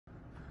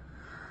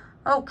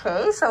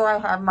Okay, so I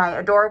have my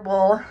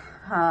adorable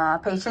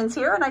patients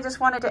here, and I just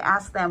wanted to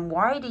ask them,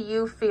 why do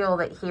you feel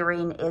that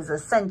hearing is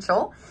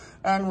essential?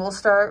 And we'll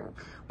start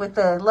with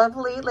the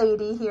lovely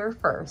lady here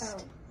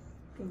first. Oh,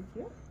 thank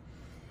you.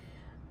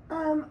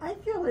 I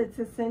feel it's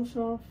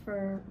essential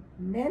for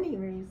many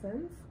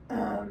reasons.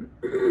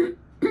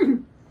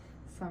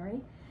 Sorry.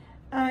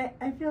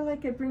 I feel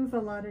like it brings a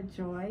lot of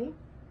joy.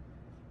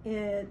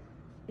 It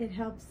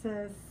helps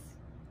us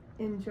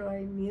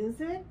enjoy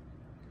music.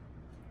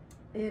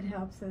 It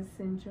helps us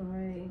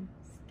enjoy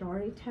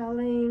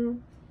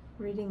storytelling,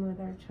 reading with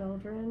our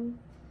children,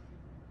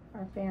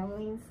 our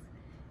families.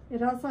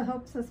 It also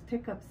helps us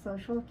pick up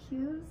social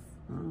cues.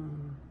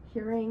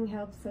 Hearing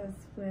helps us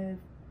with,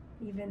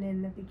 even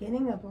in the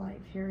beginning of life,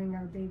 hearing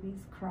our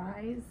baby's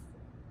cries,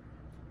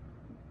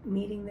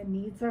 meeting the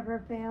needs of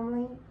our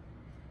family.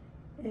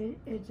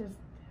 It just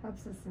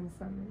helps us in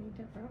so many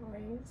different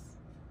ways.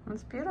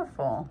 That's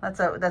beautiful.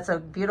 That's a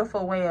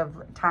beautiful way of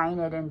tying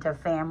it into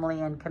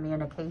family and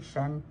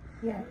communication.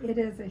 Yeah, it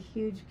is a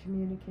huge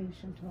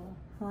communication tool.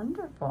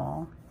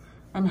 Wonderful.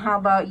 And how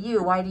about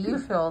you? Why do you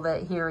feel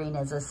that hearing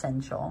is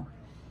essential?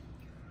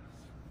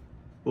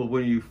 Well,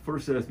 when you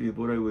first asked me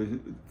what I was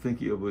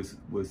thinking of was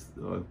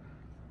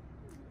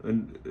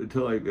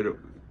until I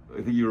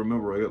think you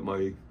remember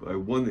I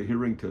won the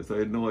hearing test. I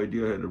had no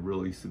idea I had a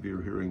really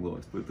severe hearing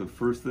loss. But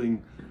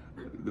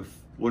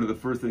one of the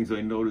first things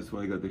I noticed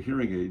when I got the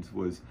hearing aids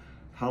was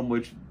how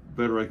much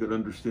better I could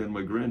understand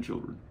my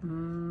grandchildren.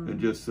 And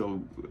just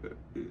so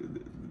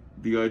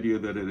the idea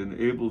that it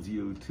enables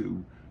you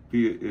to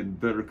be in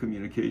better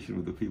communication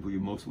with the people you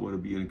most want to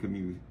be in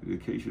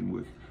communication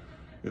with.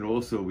 And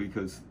also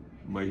because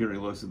my hearing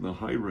loss is in the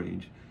high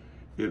range,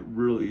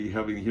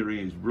 having the hearing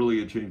aids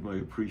really changed my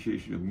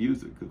appreciation of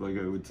music. Like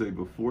I would say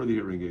before the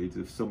hearing aids,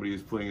 if somebody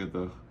is playing at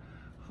the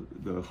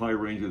high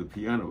range of the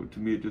piano, to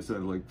me it just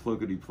sounded like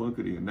plunkety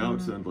plunkety, and now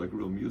it sounds like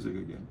real music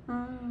again.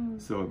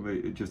 So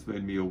it just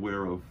made me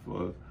aware of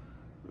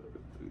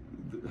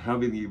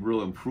having the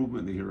real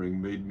improvement in the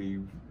hearing made me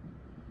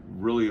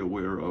really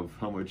aware of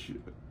how much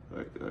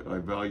I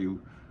value,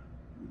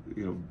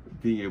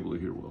 being able to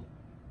hear well.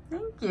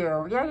 Thank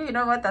you. Yeah, you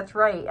know what? That's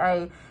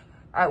right.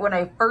 When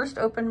I first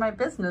opened my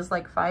business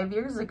like 5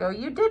 years ago,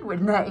 you did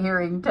win that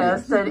hearing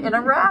test in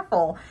a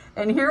raffle.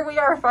 And here we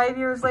are 5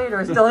 years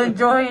later, still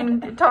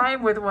enjoying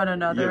time with one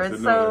another. Yes,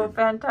 it's so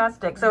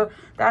fantastic. So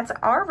that's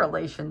our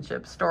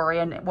relationship story,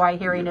 and why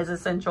hearing is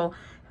essential.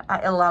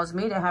 It allows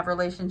me to have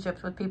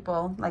relationships with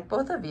people like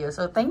both of you.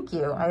 So thank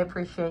you. I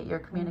appreciate your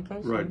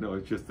communication. Right. No,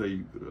 it's just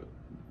the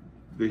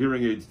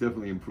hearing aids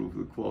definitely improve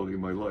the quality of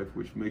my life,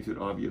 which makes it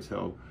obvious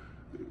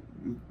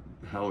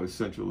how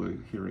essential the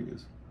hearing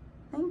is.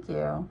 Thank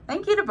you.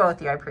 Thank you to both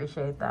of you. I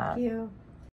appreciate that. Thank you.